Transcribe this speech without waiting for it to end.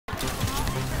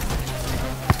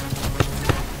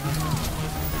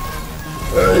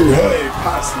Hey,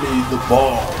 pass me the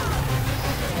ball.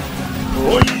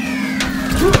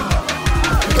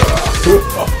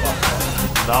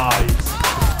 Nice.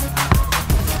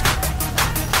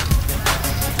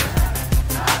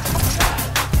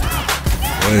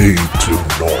 Way too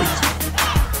noisy.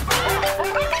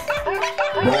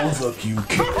 Both of you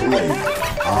keep playing.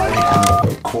 I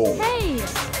have a call. Hey!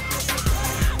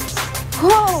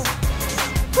 Whoa!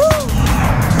 Woo!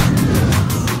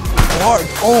 What?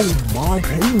 Oh, my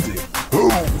painting. Who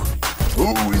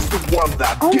is the one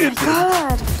that Oh did my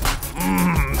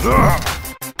god!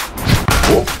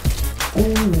 Oh,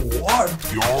 what?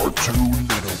 Your two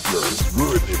little girls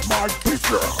ruined my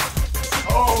picture.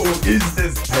 Oh, is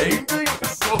this painting?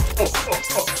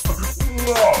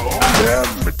 No,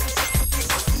 damn it.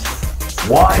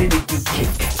 Why did you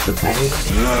kick the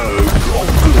painting?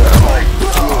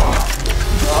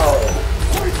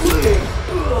 Quickly.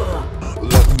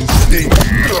 Let me see.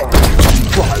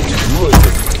 Try to ruin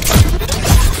it.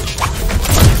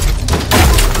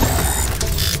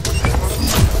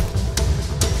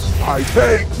 I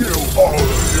thank you, all of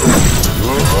you.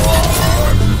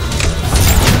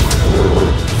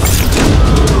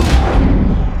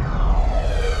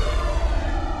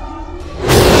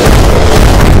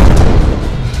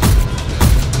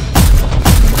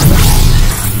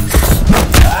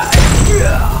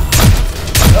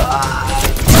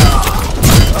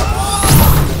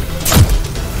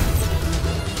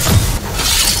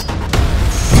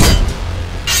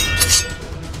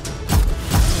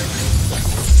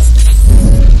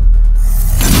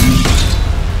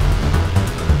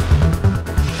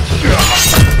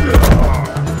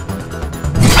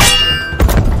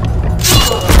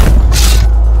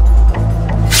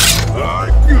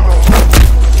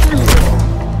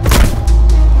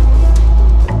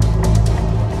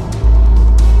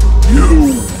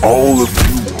 All of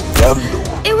you wonder.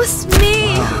 It was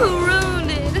me who ruined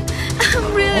it.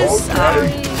 I'm really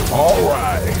sorry.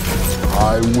 Alright.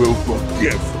 I will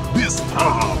forgive this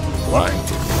time, right?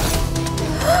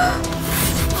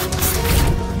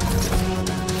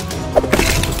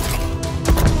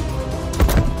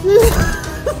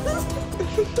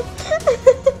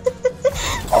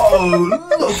 Oh,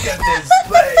 look at this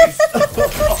face!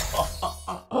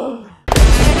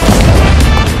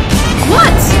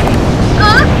 What?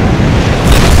 Huh?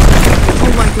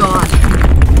 Oh my god.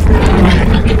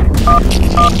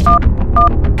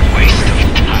 Waste of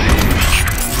time.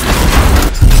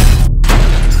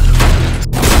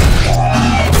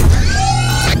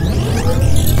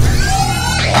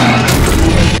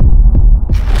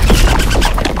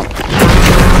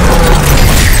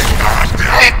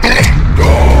 Oh,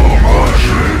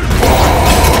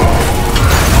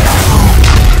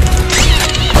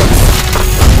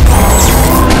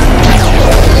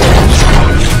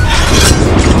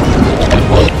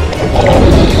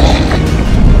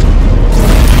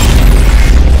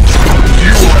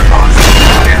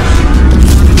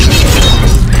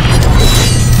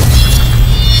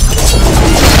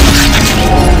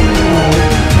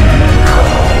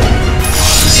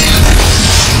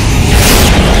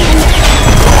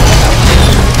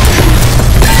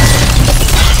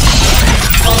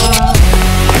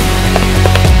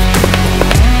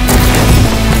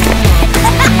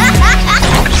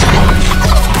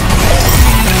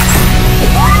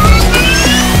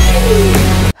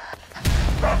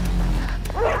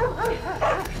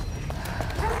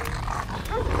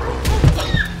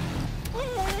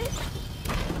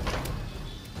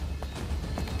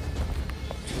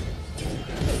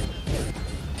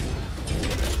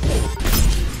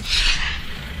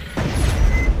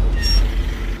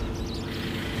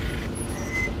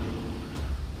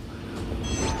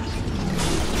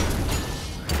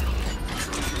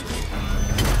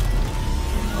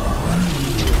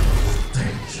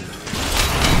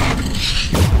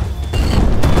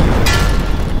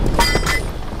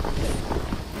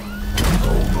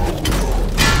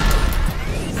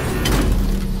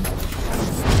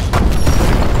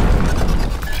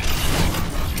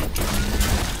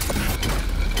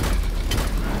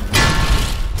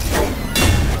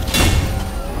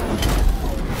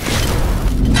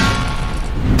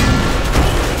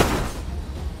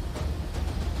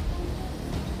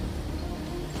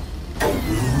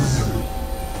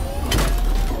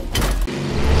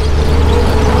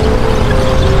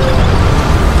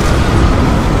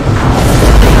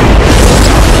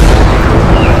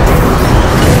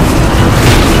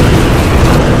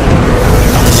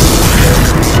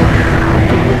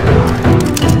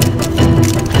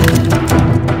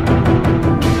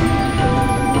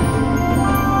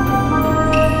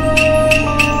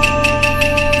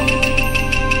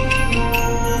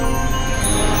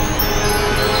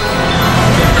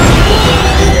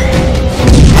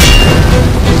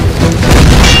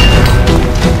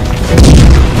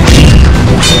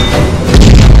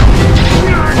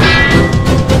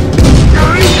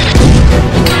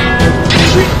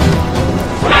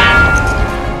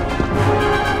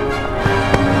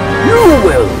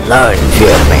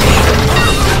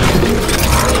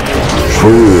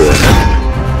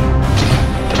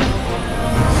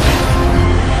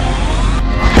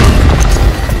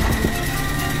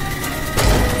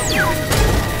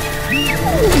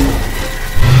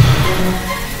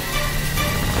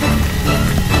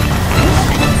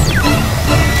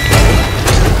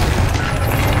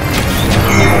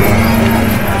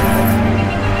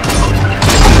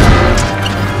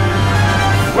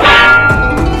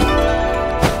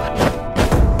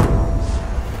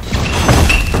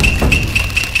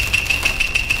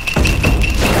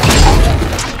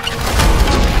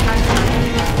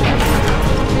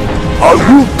 I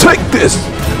will take this!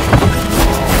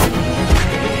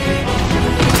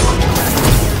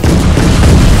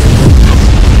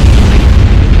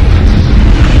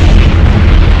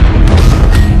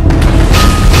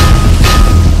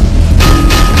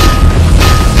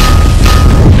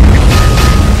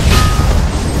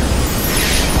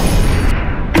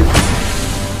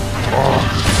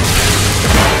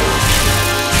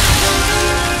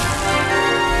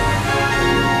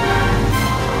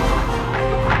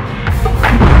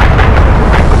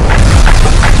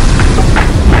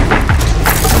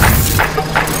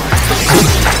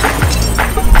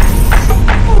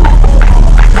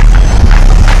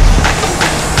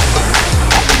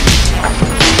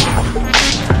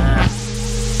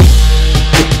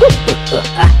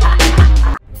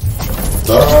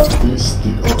 That is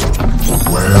the earth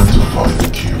where to find the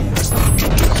cube.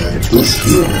 And this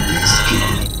here is key.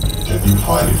 Can you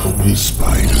find it for me?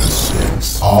 Spider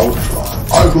 6. I'll try.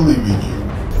 I believe in you.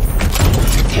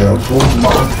 Be careful,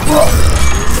 my brother.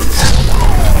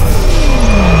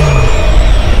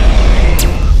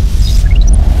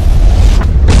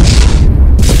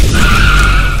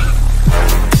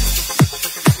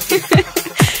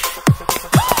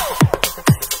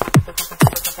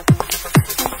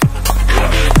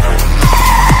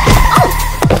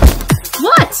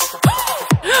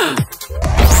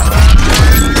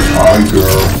 Hi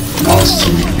girl, nice to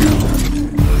meet you.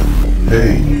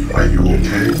 Hey, are you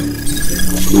okay?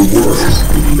 The world is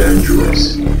dangerous.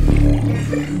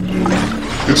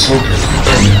 It's okay.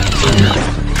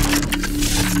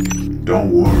 Don't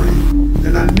worry,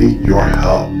 and I need your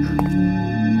help.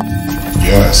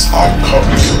 Yes, I'm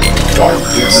coming to fight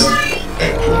this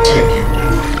and protect you.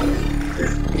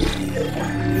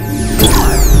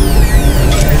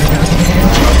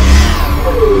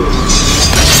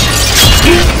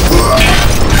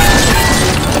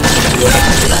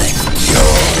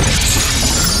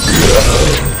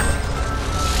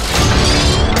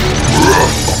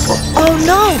 Oh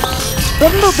no!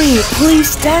 Bumblebee, please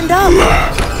stand up!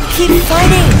 Keep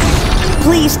fighting!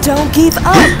 Please don't give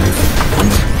up!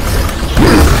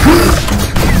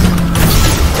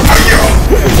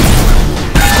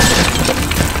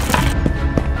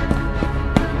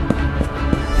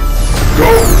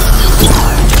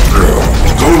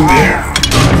 Go there!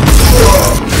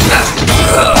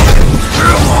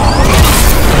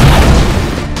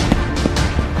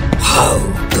 How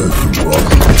does what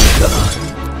be done?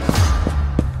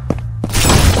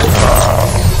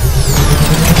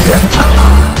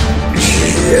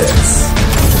 Yes.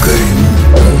 Game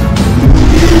on.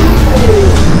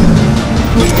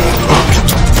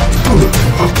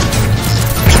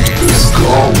 Let's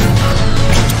go!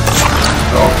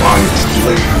 I'll find you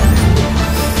later.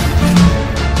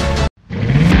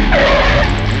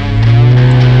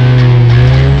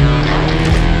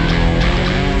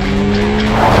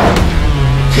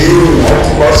 Kill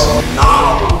Optimus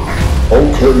now!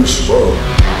 Okay, sir.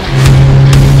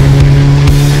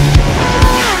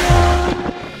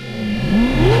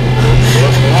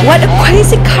 What a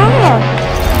crazy car!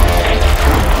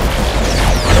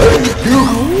 Hey, you!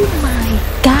 Oh my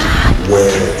god!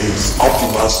 Where is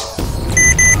Optimus?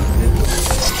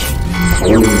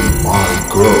 Oh my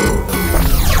god!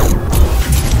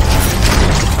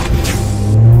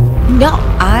 No,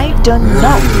 I don't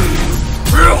know.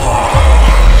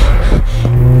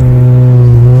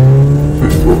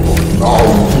 Now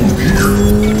you here.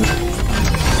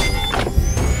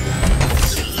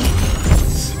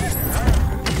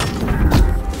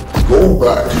 Go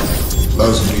back.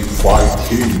 Let me fight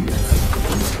him.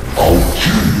 I'll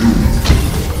kill you.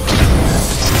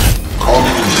 Come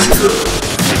here.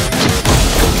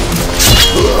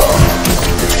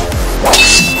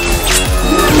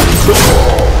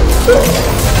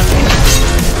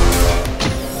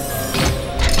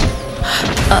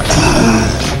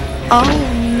 Oh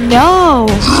no!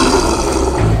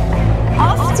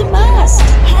 Optimus,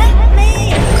 help me!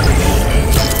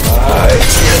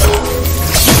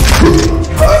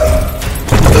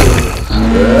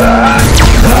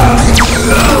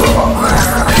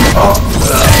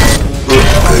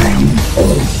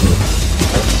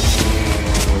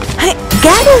 Hey,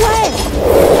 get away!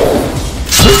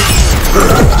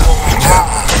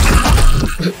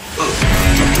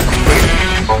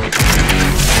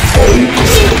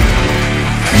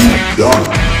 Done.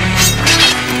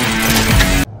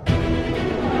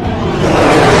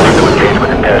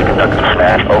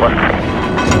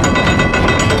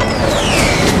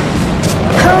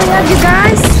 Hurry up, you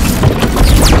guys!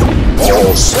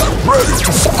 All set, ready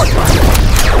to fight.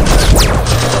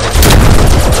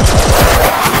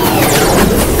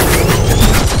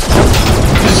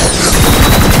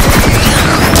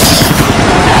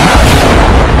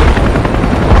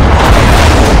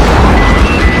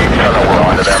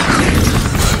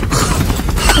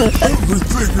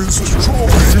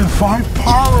 My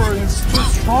power is too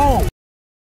strong.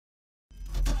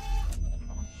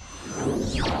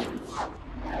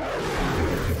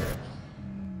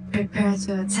 Prepare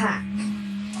to attack.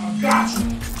 I got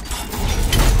you.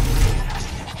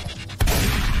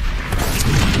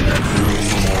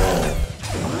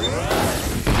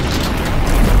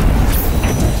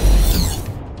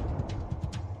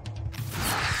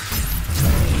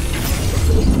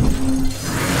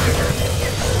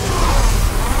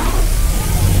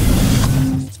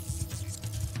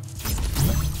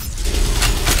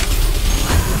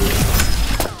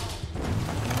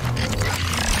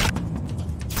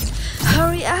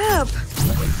 Hurry up!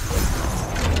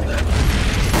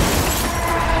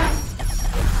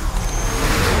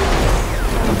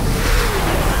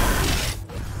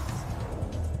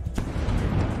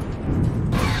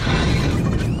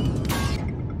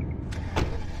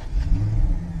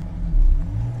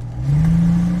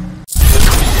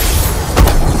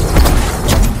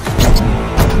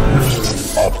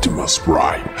 Optimus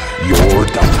Prime, your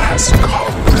time has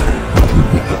come.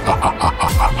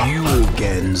 You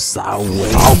against our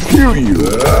way. I'll kill you.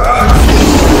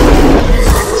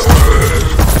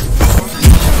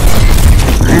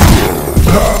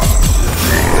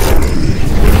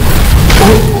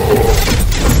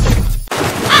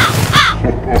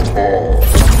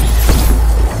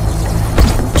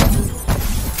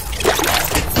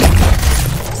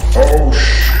 Oh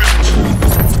shit.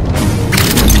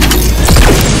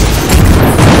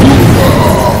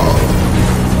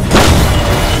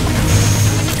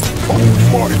 Oh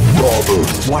my brother.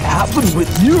 What happened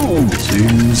with you?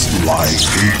 Seems like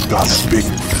he got a big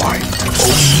fight.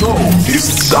 Oh no,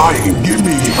 he's dying. Give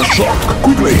me a shock,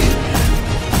 quickly.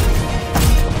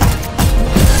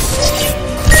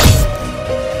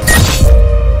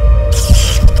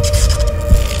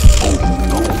 Oh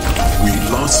no, we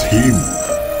lost him.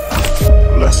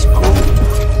 Let's go.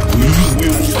 We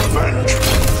will avenge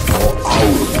for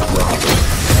our brother.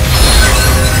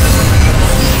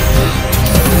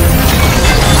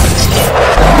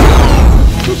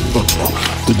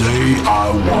 Today I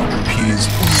want a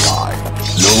peaceful life.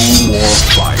 No more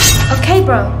fight. Okay,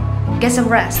 bro. Get some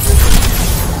rest.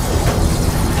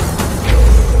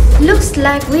 Looks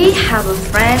like we have a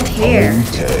friend here.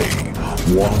 Okay,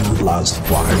 one last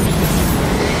fight.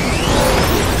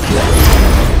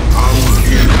 I'm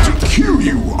here to kill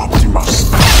you, Optimus.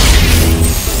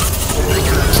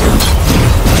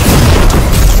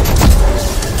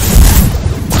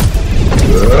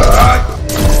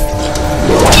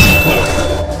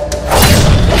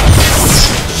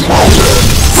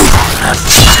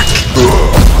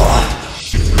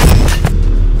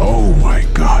 Oh my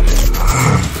god.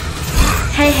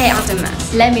 Hey,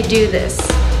 Optimus. Let me do this.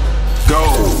 Go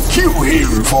kill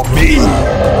him for me.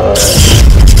 No.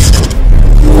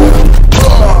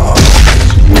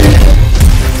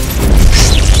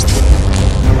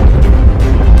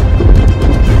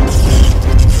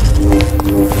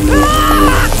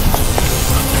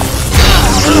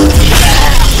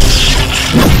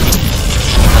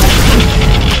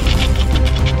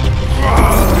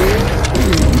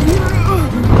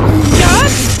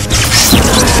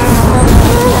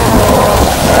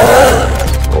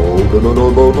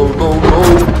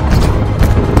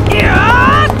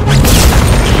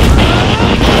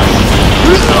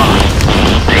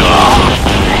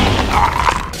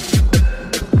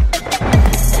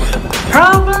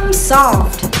 Problem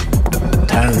solved.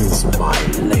 Thanks, my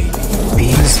lady.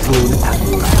 Peaceful at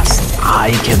last.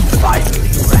 I can finally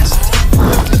rest.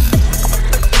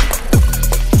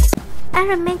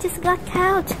 Iron Man just got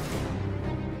caught.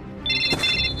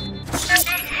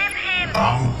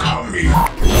 I'm coming.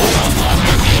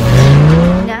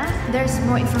 Now, there's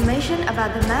more information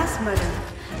about the mass murder.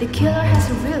 The killer has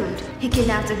revealed he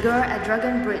kidnapped a girl at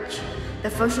Dragon Bridge. The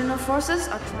functional forces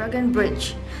are Dragon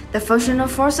Bridge. The functional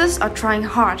forces are trying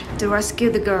hard to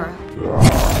rescue the girl.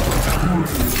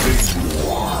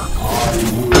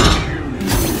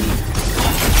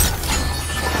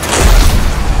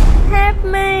 Help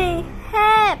me!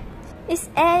 Help! Is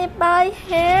anybody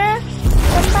here?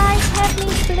 Somebody help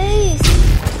me, please!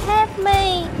 Help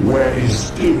me! Where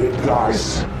is it,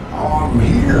 guys? I'm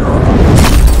here.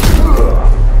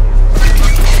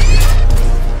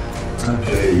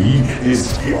 Today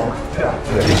is your death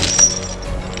day.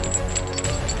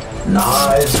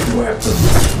 Nice weapon.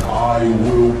 I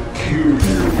will kill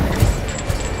you.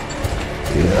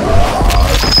 Yeah.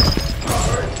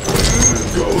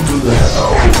 Go to the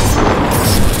hell.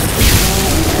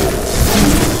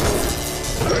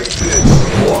 Take this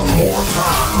one more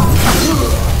time.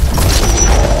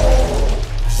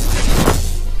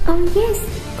 Oh yes,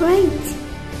 great!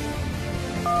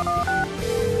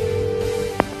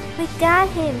 We got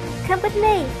him. Come with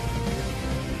me.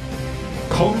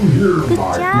 Come here, Good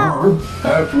my job. girl.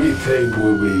 Everything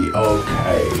will be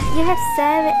okay. You have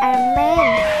saved our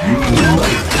man.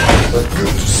 But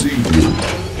good to see you.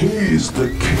 He's the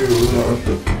killer of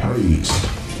the case.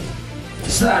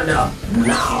 Stand up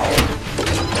now.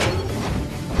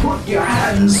 Put your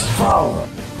hands forward.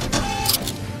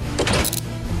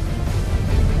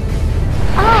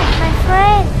 Oh, my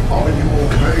friend. Are you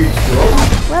okay, bro?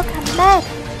 Welcome back.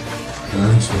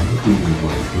 Thanks for helping me,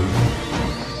 my friend.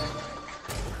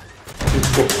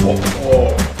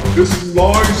 This is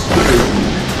nice day.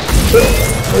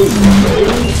 Oh no.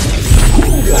 Who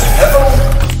the hell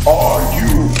are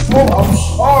you? Oh, I'm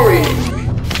sorry.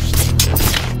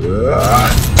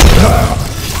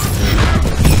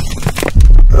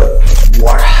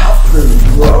 What happened,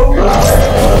 bro?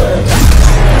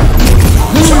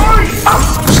 Sorry! I'm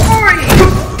sorry!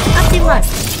 Optimus,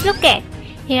 look at.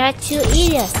 Here are 2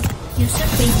 idiots. You should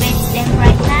prevent them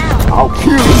right now. I'll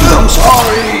kill you. I'm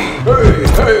sorry!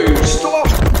 Hey, stop!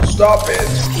 Stop it!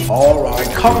 Alright,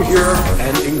 come here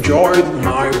and enjoy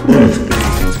my birthday.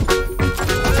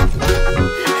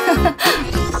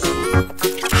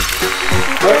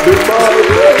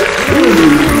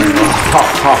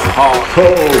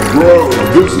 Oh, bro,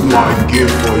 this is my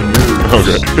gift for you.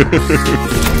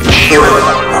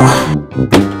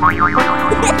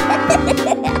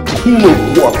 Look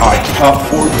what I have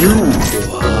for you.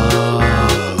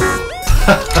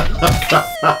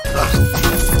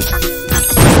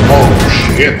 Oh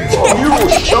shit! You're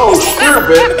so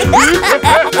stupid.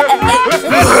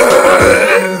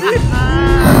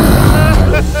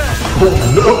 Oh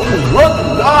no! Run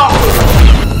now!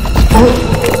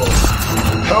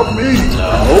 Help me! No!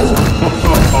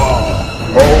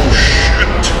 Oh shit!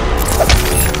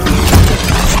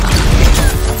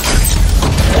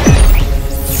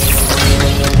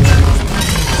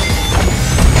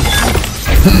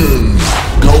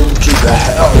 Go to the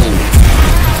hell!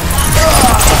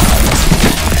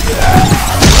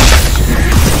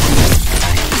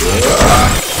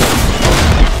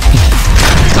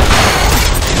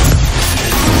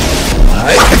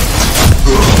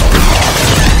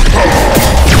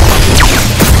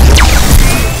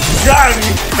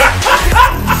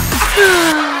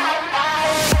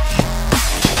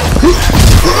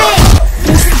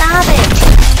 Stop it.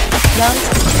 Don't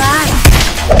cry.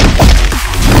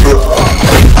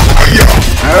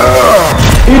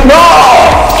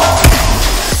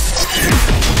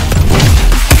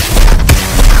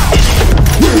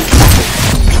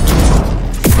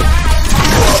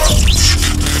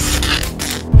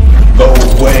 Go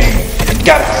away and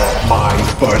get out of my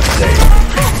birthday.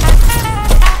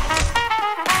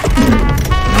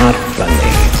 Not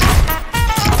funny.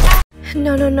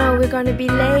 No, we're gonna be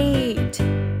late.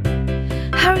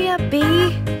 Hurry up, B.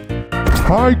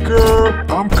 Hi girl,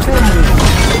 I'm coming.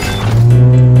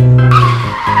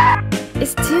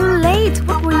 It's too late.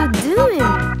 What were you doing?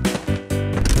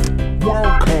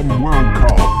 Welcome.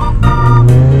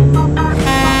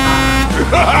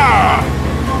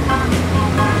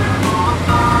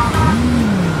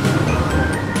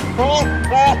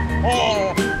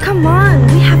 Come on,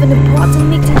 we have an important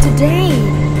meeting today.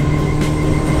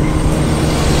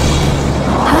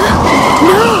 Huh?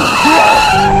 No!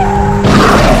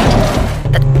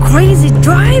 That crazy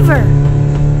driver!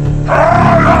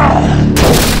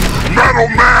 Metal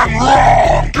Man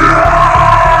Raw!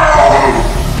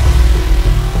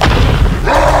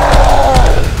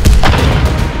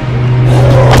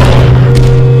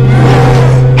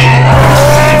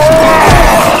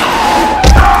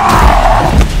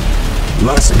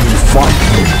 Let's me fight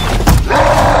him.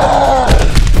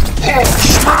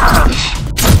 Smash!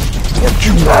 What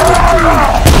you wanna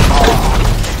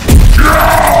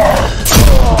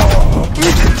do?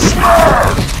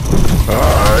 Smash!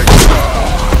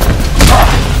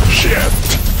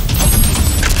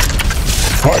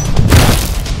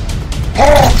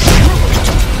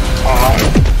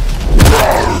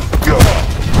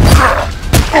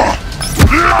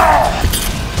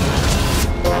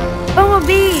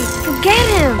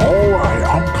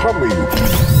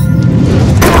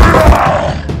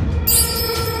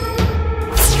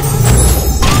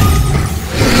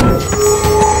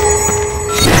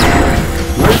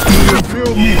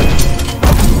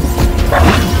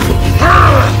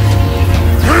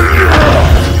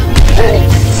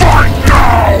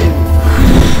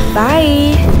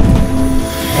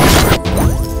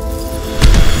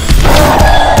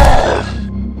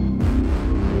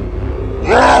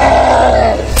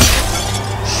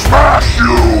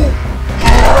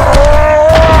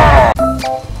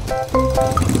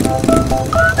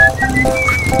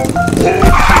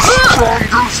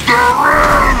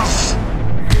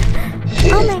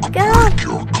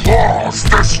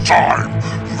 time,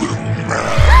 little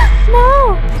man. No!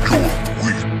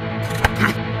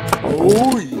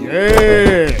 Oh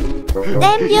yeah!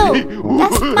 Damn you!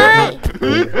 That's mine!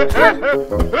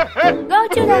 Go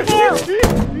to the hell!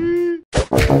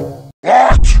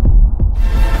 What?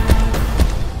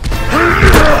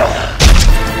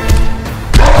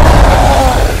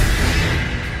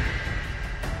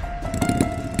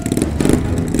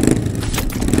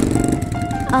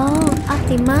 Oh,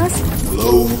 Optimus,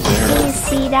 Hello can there. you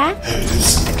see that? Hey,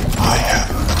 listen, I have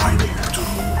an idea to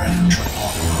revenge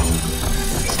upon you.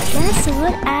 That's a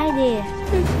good idea.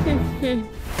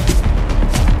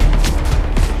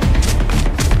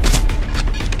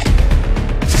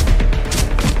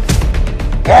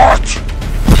 What?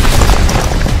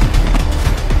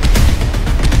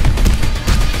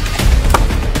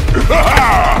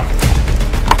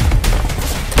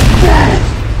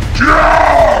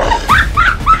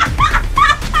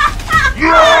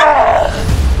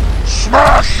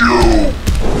 Smash you!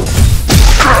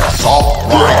 Stop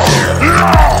right here!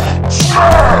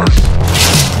 Smash!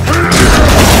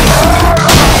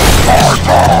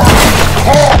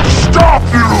 Can't stop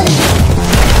you!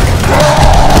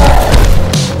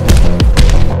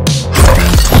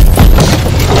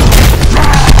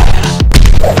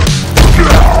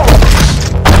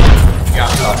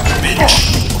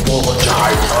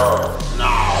 Apologize her now.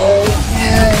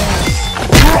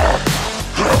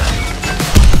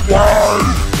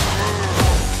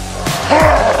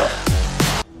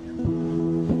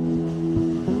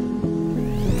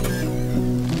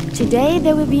 Today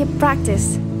there will be a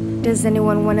practice. Does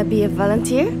anyone want to be a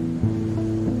volunteer?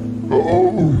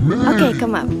 Oh, man. Okay,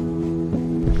 come up.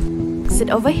 Sit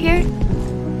over here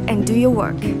and do your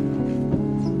work.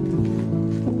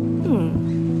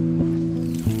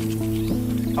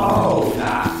 Oh,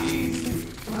 that easy.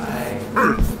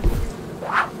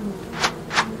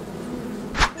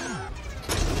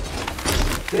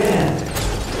 Dan,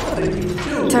 what are you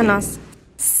doing? Thanos,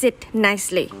 sit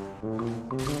nicely.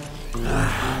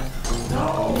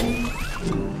 No.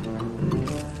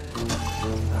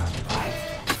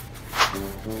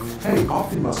 Hey,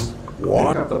 Optimus.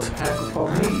 What? Pick up the pen for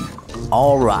me.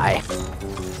 All right.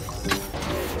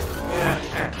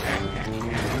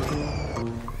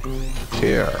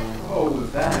 Here. Oh,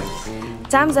 thanks.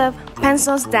 Time's up.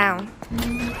 Pencils down.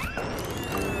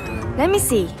 Let me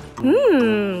see.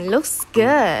 Looks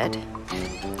good.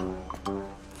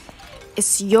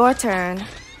 It's your turn.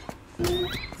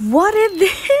 What is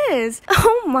this?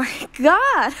 Oh my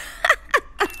god!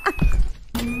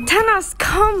 Thanos,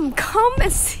 come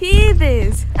and see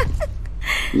this.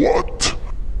 What?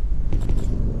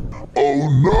 Oh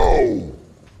no!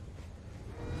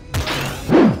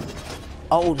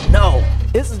 Oh no,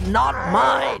 this is not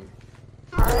mine.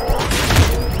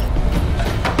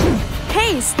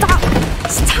 Hey, stop!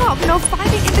 Stop! No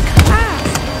fighting in the class!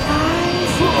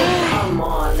 Come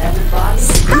on, everybody.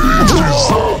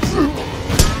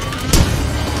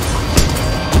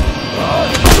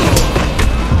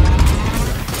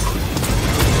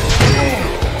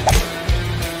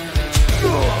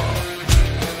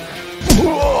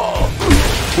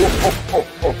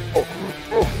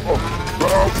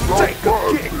 Take a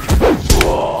kick!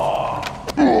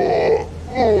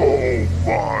 Oh,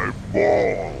 my ball!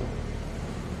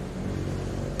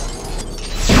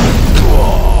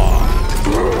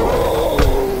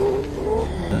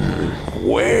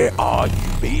 Where are you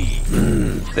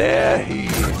been? There he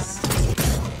is.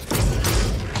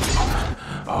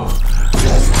 Oh,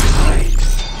 just right.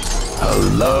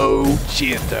 Hello,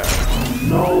 Jitter.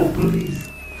 No, please.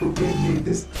 Forgive me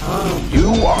this time. You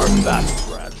are that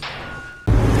friend.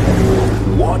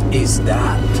 What is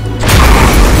that?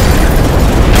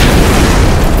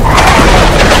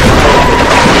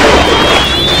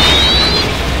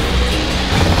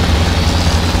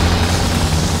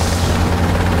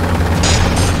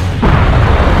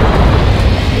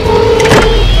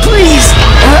 Please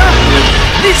help me.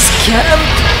 This can't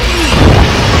be.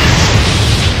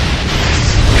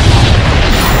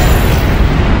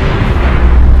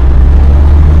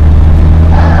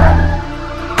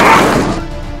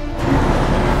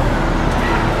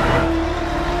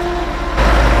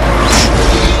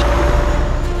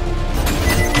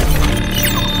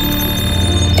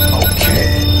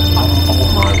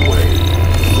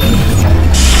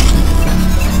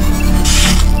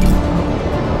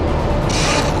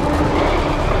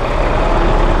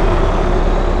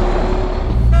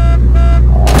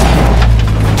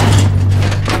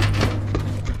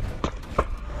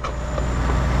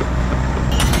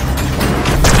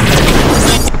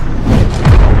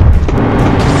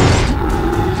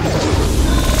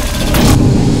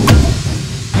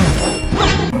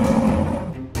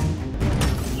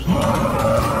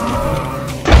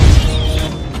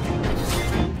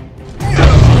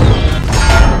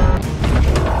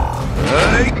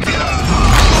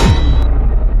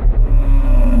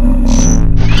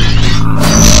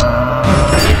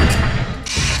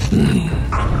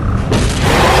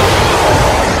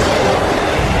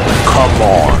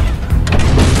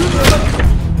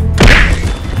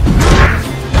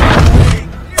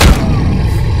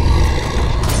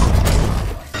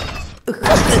 Nobody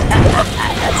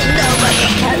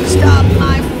can stop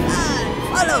my fun.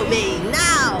 Follow me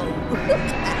now.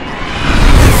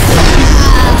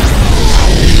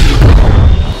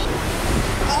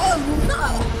 Oh no!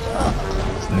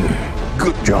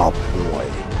 Good job, boy.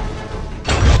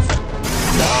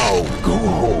 Now go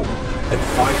home and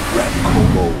find Red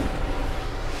Como.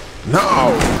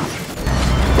 Now!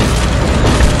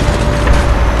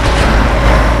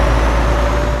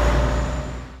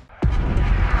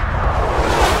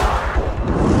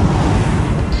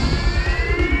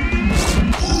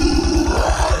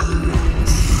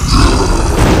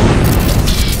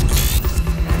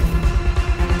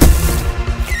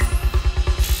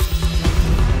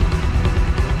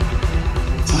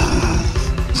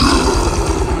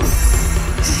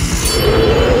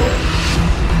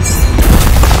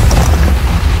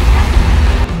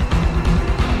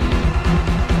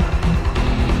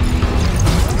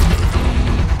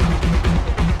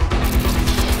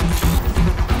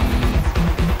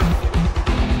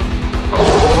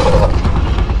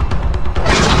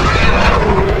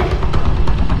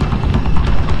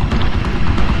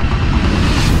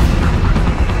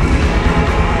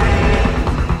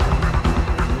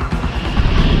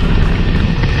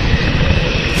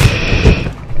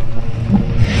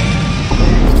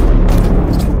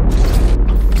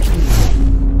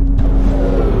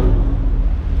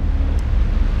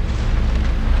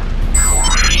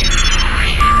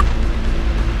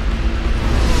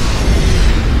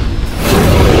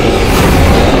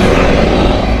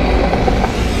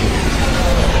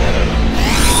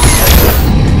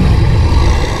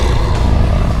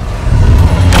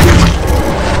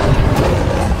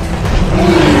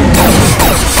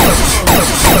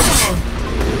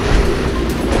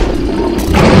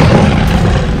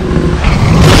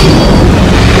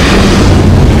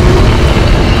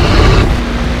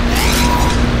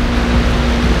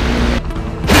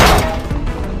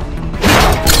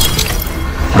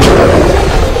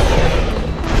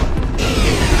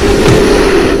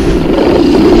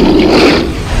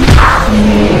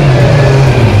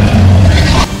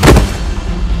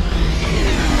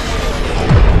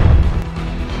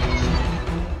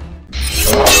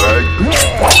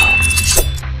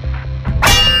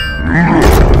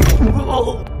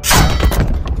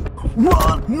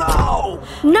 Run now!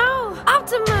 No!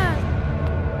 Optimus!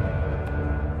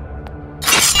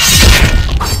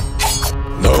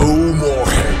 No more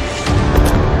hanging.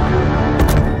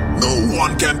 No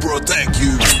one can protect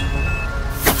you.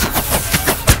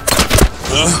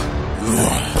 Huh?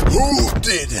 Who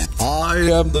did it? I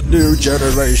am the new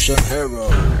generation hero.